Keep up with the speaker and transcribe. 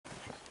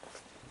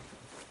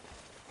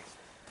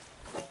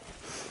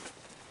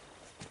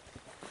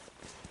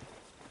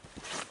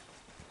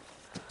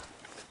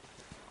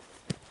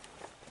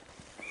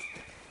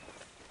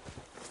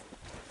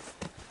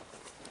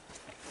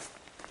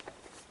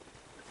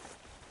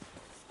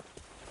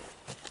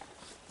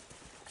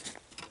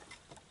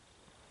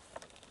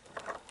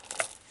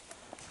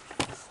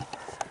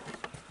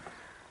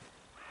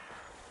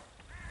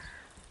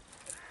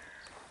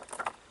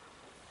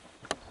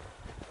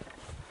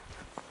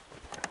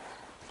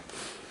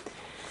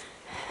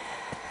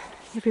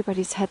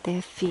Everybody's had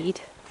their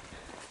feed,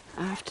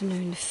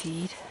 afternoon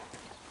feed.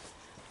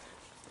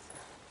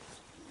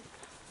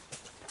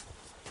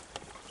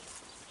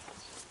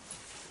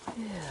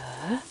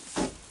 Ja,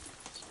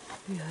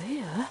 ja,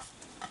 ja,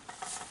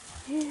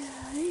 ja,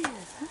 ja.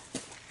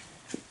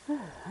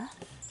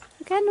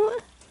 Kan nu?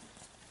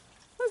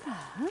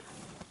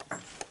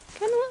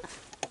 Kan nu?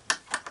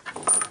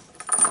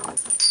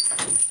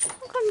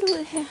 Nu kom du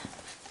ud her.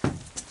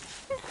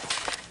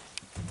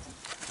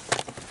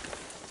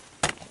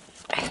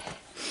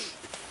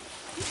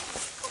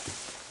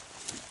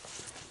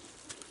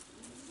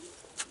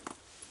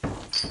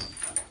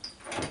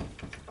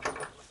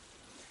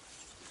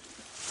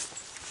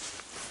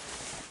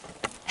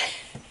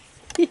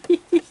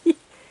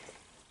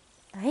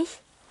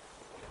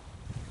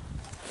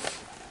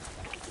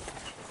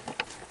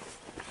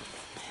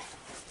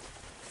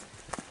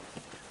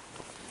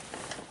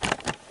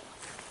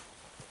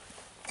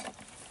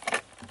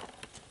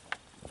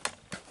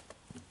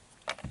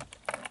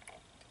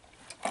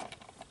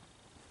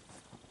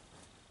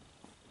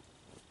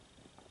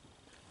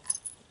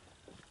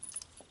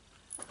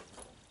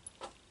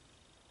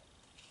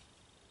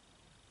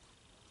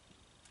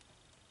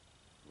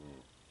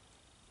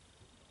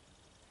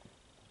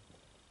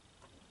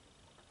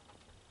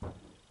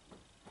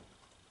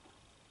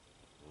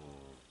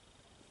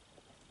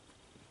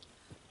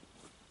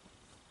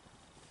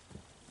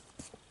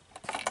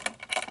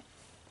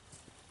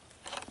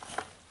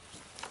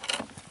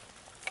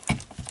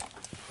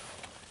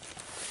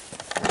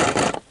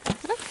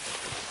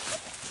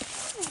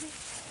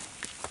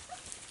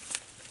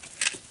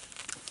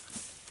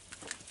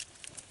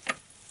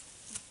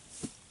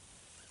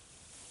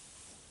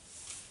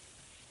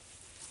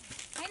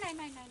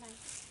 Nej. Nej.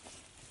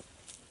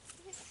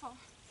 Det er for.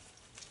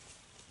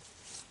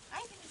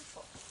 Nej, det er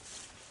for.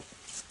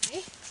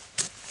 Nej.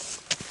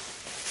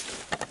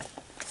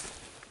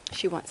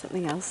 She wants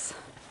something else.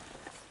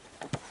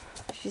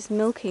 She's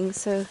milking,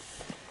 so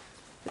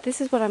but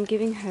this is what I'm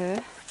giving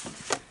her.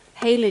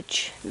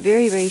 Haylage,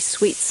 very, very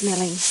sweet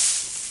smelling.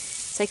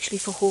 It's actually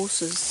for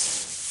horses.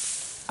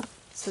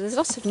 So there's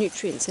lots of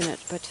nutrients in it,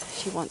 but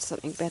she wants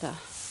something better.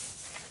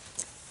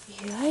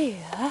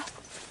 Yeah.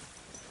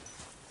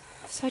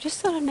 So I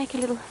just thought I'd make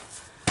another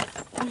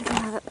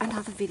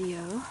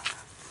video.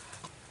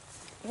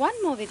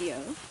 One more video.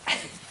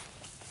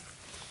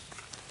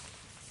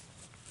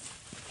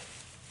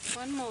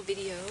 One more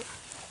video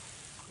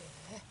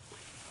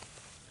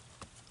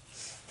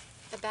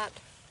about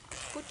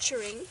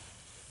butchering,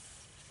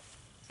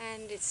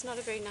 and it's not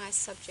a very nice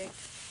subject,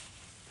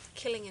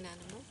 killing an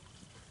animal.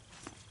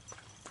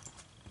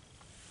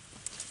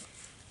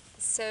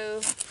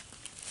 So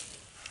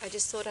I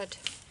just thought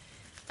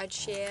I'd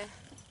share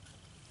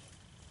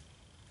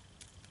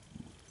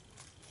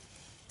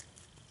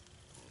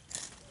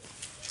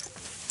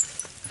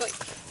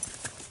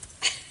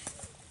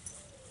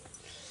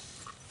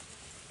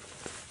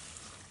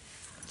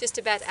just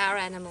about our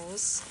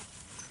animals,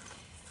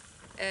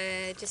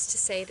 just to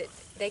say that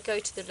they go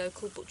to the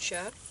local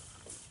butcher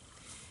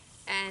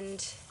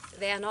and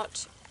they are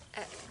not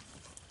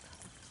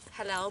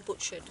halal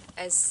butchered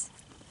as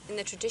in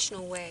the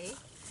traditional way.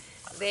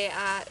 They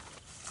are,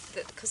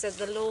 because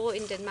the law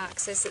in Denmark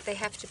says that they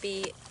have to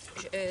be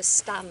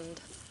stunned.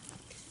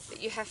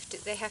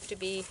 They have to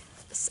be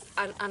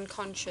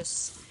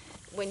unconscious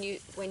when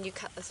you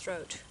cut the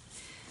throat.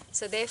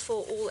 So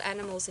therefore, all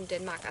animals in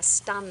Denmark are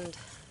stunned,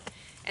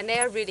 and they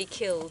are really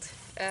killed.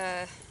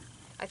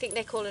 I think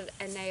they call it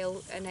a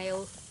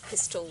nail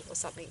pistol or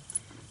something.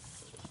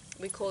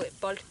 We call it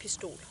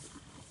boldpistol.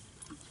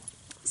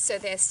 So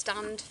they're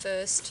stunned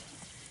first,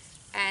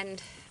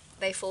 and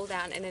they fall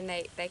down, and then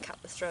they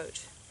cut the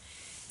throat.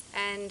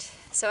 And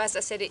so, as I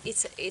said,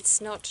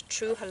 it's not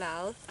true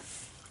halal,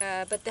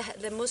 but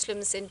the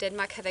Muslims in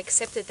Denmark have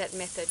accepted that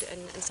method,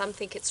 and some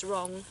think it's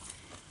wrong.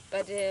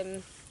 But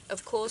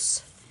of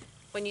course,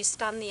 when you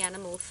stun the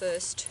animal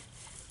first,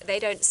 they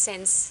don't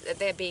sense that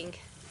they're being,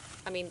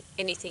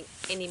 anything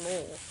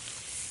anymore.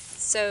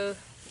 So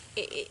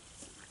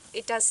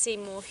it does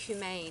seem more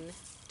humane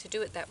to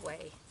do it that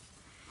way.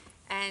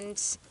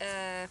 And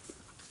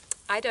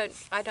I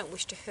don't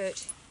wish to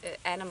hurt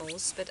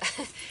animals, but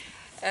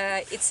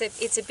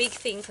it's a big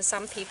thing for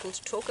some people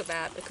to talk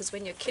about, because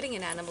when you're killing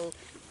an animal,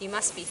 you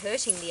must be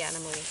hurting the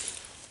animal.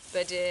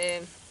 But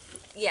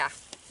yeah,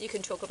 you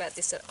can talk about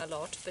this a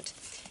lot. But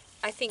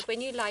I think when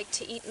you like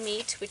to eat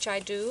meat, which I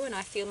do, and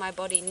I feel my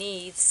body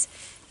needs,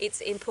 it's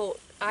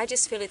important. I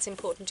just feel it's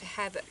important to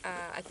have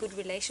a good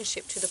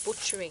relationship to the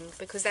butchering,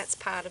 because that's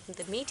part of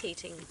the meat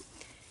eating.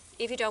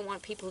 If you don't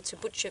want people to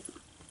butcher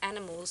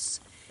animals,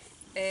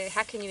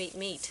 how can you eat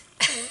meat?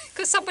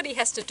 Because somebody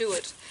has to do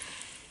it.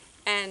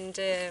 And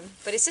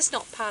but it's just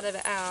not part of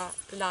our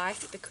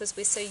life, because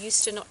we're so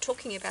used to not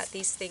talking about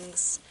these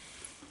things.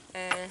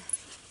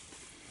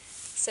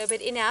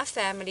 But in our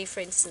family, for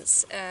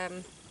instance,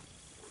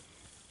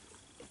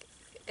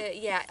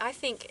 yeah, I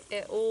think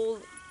all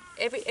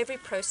every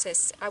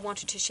process I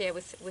wanted to share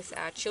with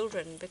our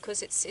children,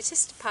 because it's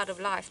just part of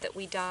life that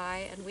we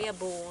die and we are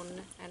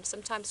born, and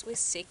sometimes we're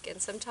sick,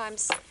 and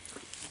sometimes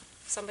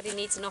somebody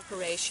needs an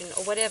operation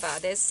or whatever.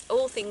 There's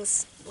all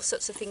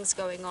sorts of things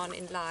going on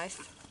in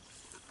life.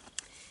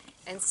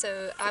 And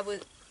so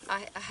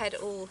I had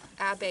all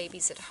our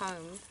babies at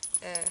home,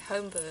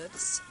 home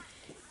births,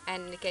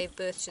 and gave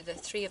birth to the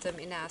 3 of them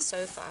in our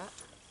sofa,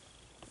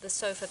 the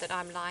sofa that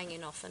I'm lying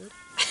in often.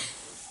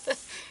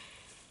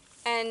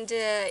 And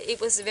it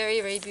was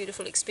very, very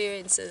beautiful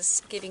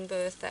experiences giving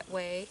birth that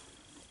way,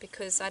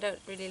 because I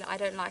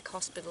don't like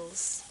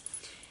hospitals.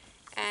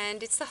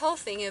 And it's the whole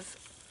thing of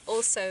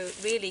also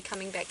really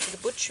coming back to the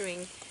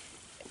butchering,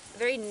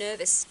 very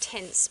nervous,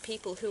 tense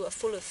people who are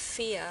full of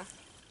fear,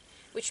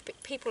 which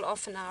people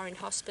often are in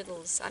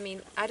hospitals. I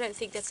mean, I don't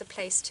think that's a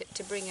place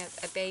to bring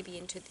a baby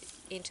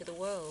into the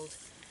world.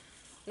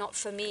 Not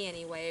for me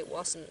anyway, it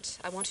wasn't.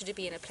 I wanted to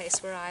be in a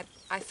place where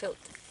I felt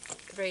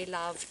very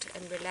loved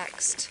and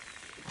relaxed.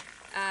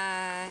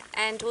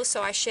 And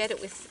also I shared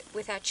it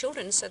with our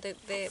children, so that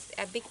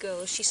our big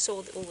girl, she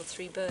saw all the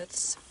 3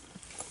 births.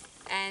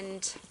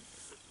 And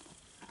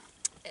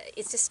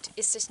it's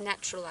just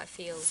natural, I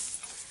feel.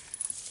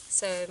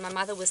 So my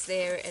mother was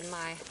there, and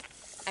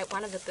at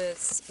one of the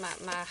births,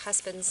 my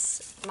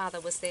husband's mother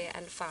was there,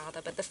 and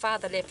father, but the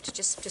father left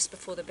just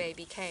before the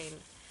baby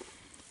came.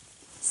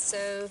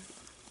 So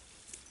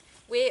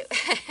we're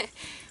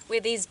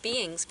these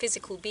beings,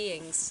 physical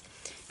beings,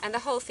 and the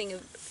whole thing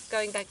of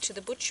going back to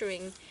the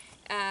butchering,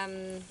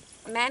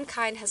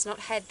 mankind has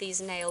not had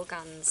these nail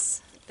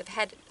guns. They've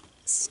had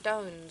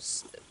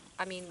stones,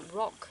 I mean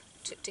rock,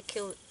 to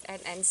kill,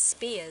 and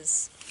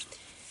spears.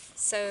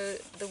 So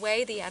the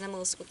way the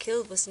animals were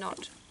killed was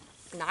not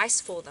nice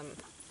for them.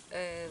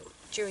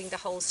 During the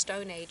whole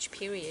Stone Age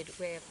period,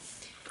 where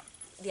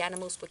the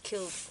animals were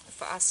killed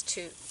for us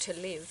to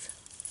live,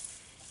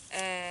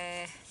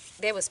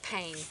 there was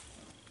pain.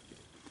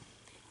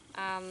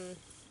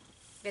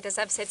 But as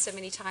I've said so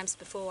many times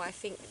before, I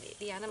think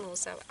the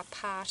animals are a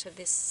part of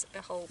this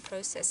whole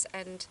process,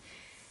 and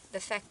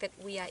the fact that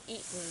we are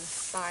eaten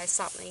by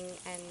something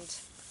and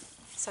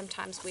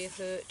sometimes we're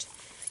hurt,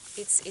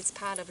 it's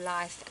part of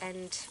life,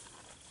 and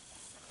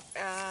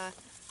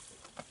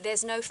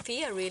there's no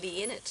fear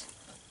really in it,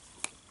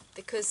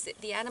 because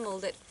the animal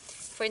that,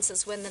 for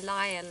instance, when the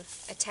lion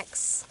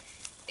attacks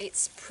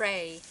its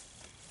prey,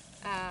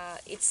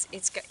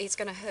 it's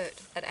going to hurt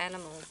that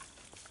animal.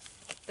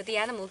 But the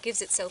animal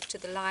gives itself to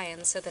the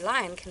lion so the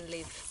lion can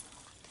live.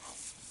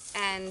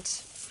 And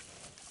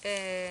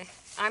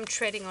I'm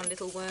treading on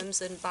little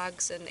worms and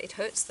bugs, and it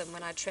hurts them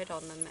when I tread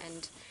on them.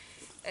 And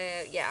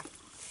yeah,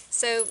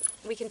 so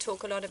we can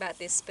talk a lot about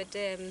this, but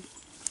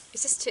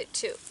it's just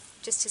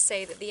to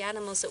say that the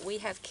animals that we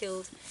have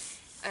killed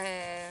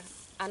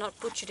are not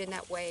butchered in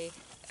that way,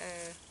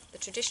 the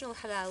traditional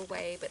halal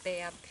way, but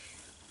they are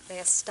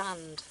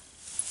stunned.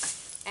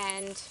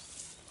 And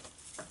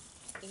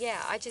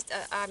yeah,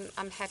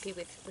 I'm happy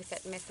with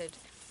that method,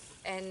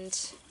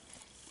 and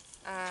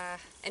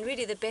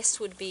really the best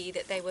would be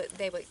that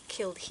they were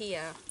killed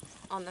here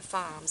on the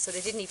farm, so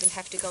they didn't even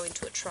have to go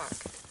into a truck.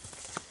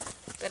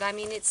 But I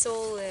mean, it's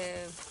all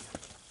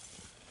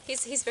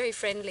he's very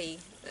friendly,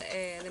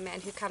 the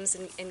man who comes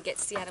and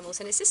gets the animals,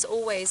 and it's just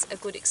always a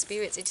good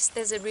experience.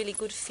 There's a really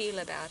good feel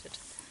about it.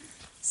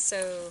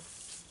 So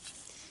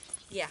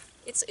yeah,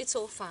 it's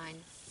all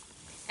fine.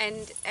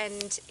 And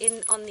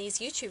on these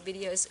YouTube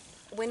videos,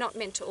 we're not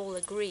meant to all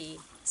agree.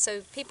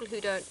 So people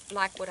who don't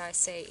like what I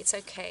say, it's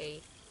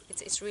okay.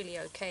 It's really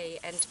okay,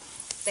 and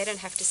they don't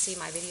have to see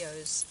my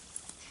videos.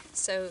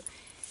 So,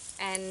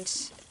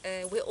 and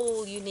we're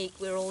all unique.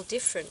 We're all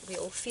different. We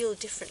all feel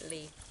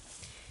differently.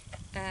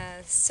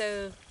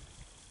 So,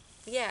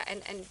 yeah,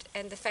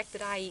 and the fact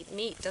that I eat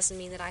meat doesn't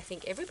mean that I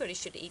think everybody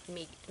should eat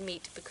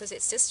meat, because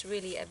it's just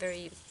really a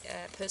very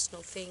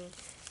personal thing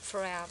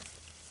for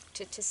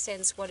to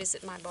sense what is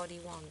it my body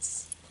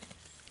wants.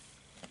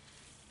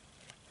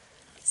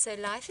 So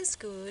life is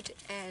good,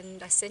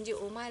 and I send you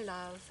all my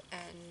love,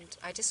 and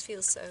I just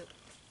feel so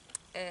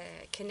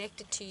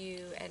connected to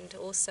you, and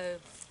also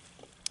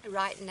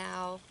right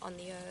now on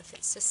the earth,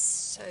 it's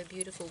just so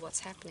beautiful what's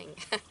happening.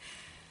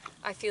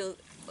 I feel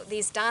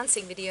these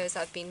dancing videos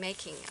I've been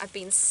making, I've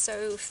been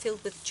so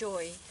filled with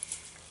joy,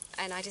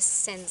 and I just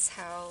sense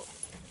how,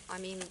 I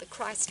mean, the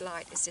Christ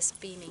light is just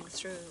beaming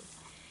through,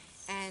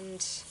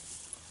 and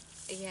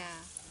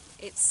yeah,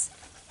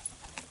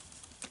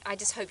 I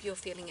just hope you're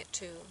feeling it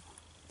too.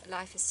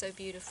 Life is so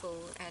beautiful,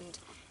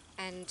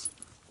 and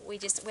we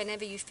just,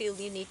 whenever you feel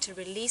you need to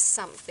release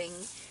something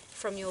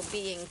from your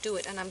being, do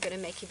it. And I'm going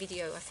to make a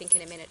video, I think,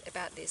 in a minute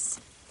about this.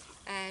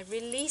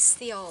 Release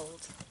the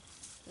old.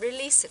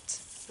 Release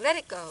it. Let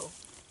it go.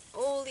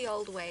 All the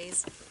old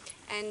ways.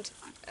 And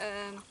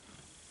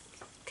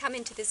come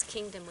into this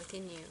kingdom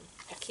within you.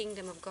 The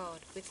kingdom of God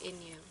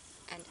within you.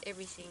 And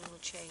everything will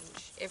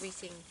change.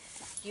 Everything.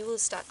 You will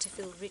start to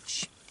feel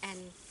rich,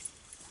 and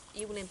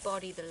you will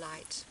embody the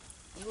light.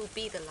 You will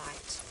be the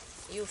light.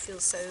 You'll feel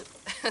so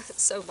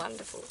so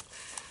wonderful.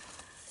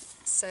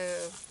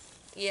 So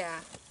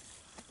Yeah.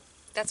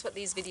 That's what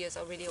these videos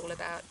are really all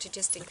about, to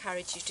just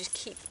encourage you to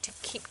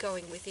keep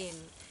going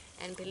within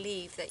and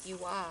believe that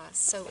you are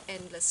so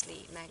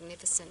endlessly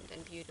magnificent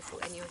and beautiful,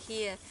 and you're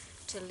here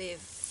to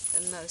live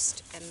the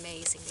most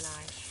amazing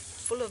life,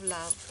 full of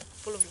love,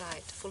 full of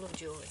light, full of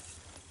joy.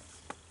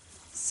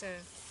 So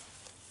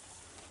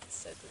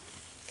good.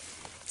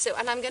 So,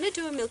 and I'm going to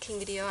do a milking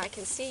video. I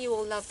can see you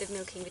all love the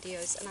milking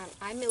videos, and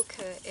I milk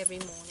her every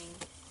morning,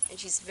 and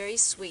she's very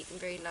sweet and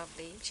very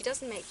lovely. She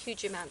doesn't make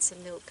huge amounts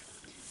of milk,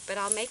 but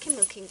I'll make a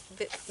milking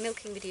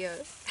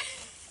video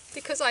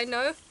because I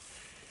know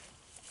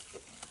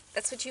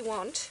that's what you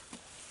want.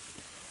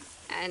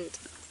 And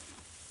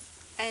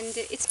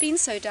it's been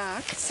so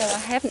dark, so I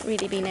haven't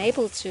really been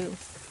able to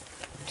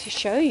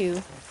show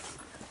you.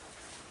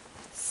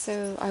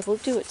 So I will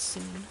do it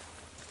soon.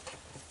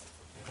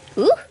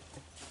 Ooh!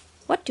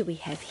 What do we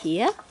have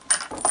here?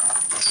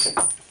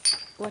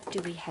 What do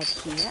we have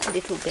here? A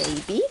little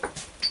baby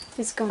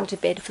who's gone to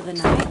bed for the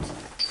night.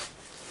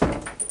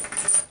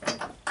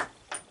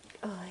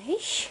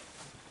 Oish.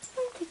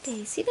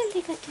 Daisy, don't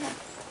look at that.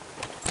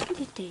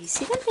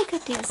 Daisy, don't look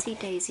at Daisy.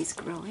 Daisy's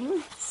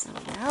growing so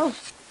well.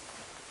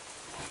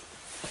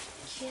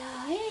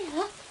 Yeah.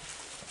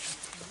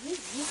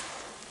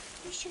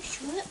 You're so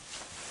short.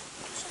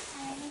 So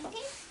tiny.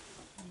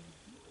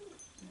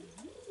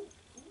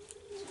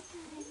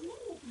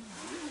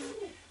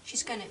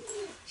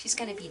 She's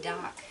gonna be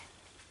dark.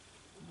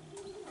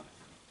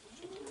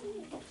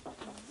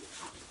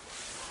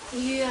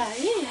 Yeah.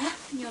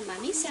 Your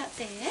mummy's out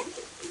there.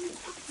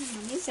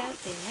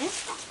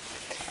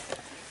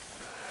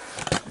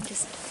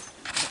 Just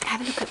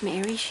have a look at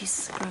Mary.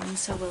 She's growing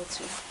so well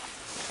too.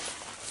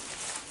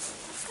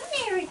 Come,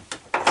 Mary.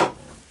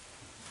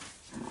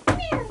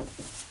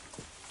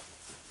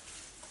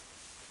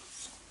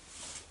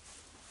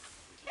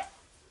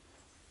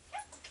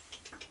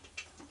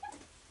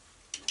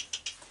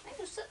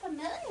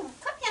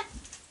 Come here.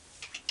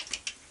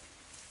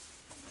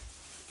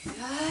 Good.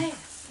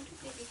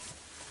 Baby.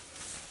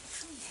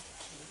 Come here.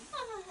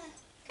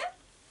 Come.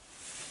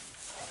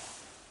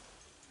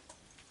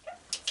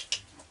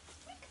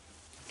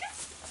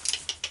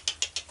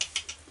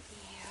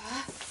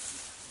 Yeah.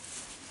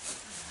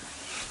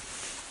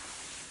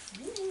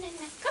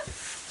 Come.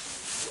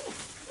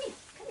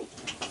 Come here.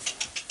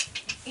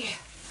 Yeah.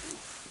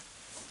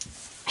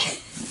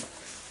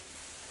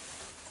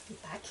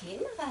 Back in.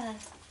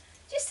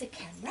 Just the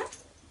camera.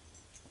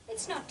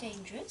 It's not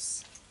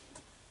dangerous.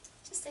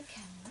 Just the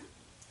camera.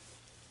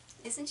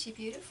 Isn't she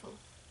beautiful?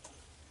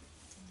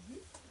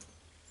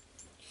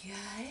 Yeah.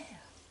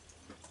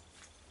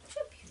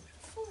 So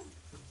beautiful.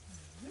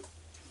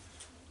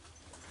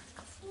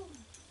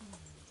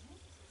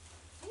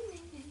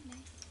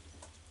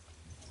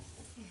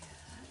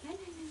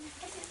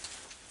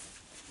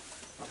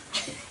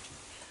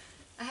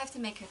 I have to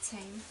make her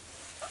tame.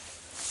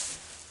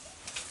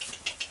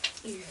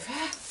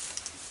 Yeah.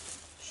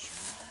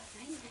 Sure.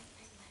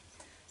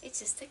 It's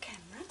just the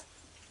camera.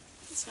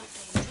 It's not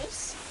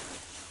dangerous.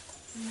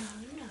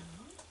 No.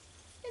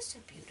 It's so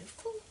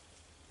beautiful.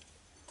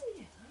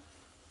 Yeah.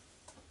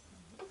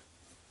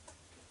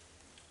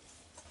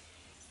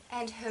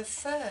 And her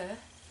fur,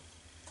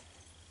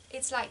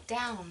 it's like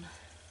down.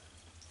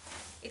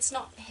 It's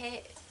not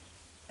hair.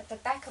 At the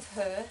back of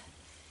her,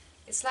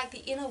 it's like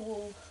the inner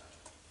wool.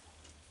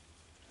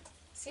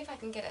 See if I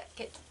can get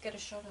a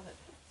shot of it.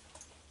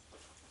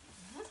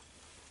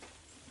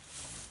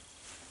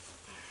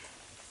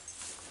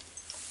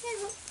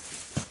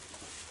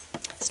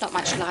 There's not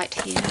much light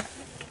here.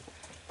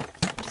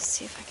 Just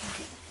see if I can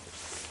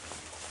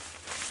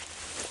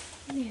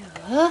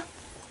get.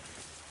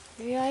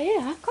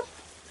 Yeah. Come.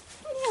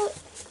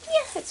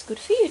 Yeah, it's good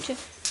for you to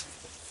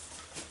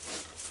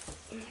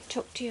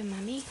talk to your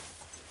mummy.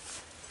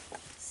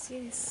 See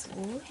this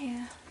wool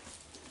here?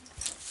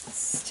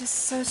 It's just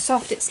so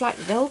soft. It's like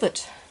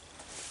velvet.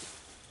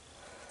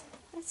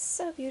 It's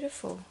so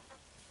beautiful.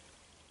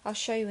 I'll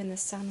show you in the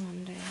sun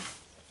one day.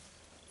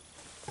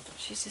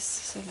 She's just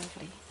so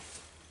lovely.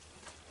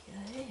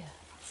 Yeah.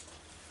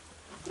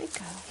 There we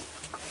go.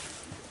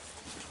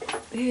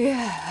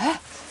 Yeah.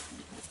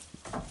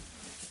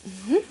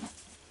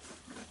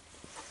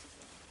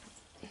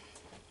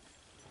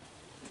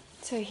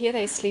 So here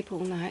they sleep all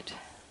night.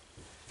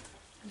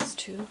 Those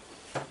two.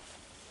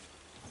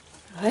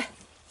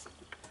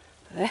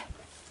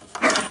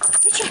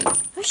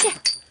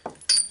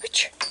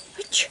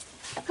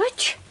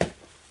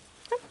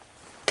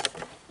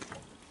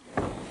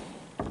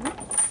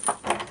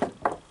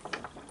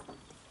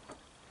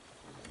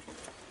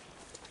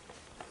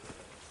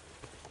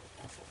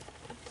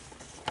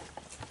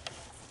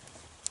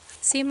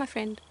 See you, my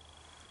friend.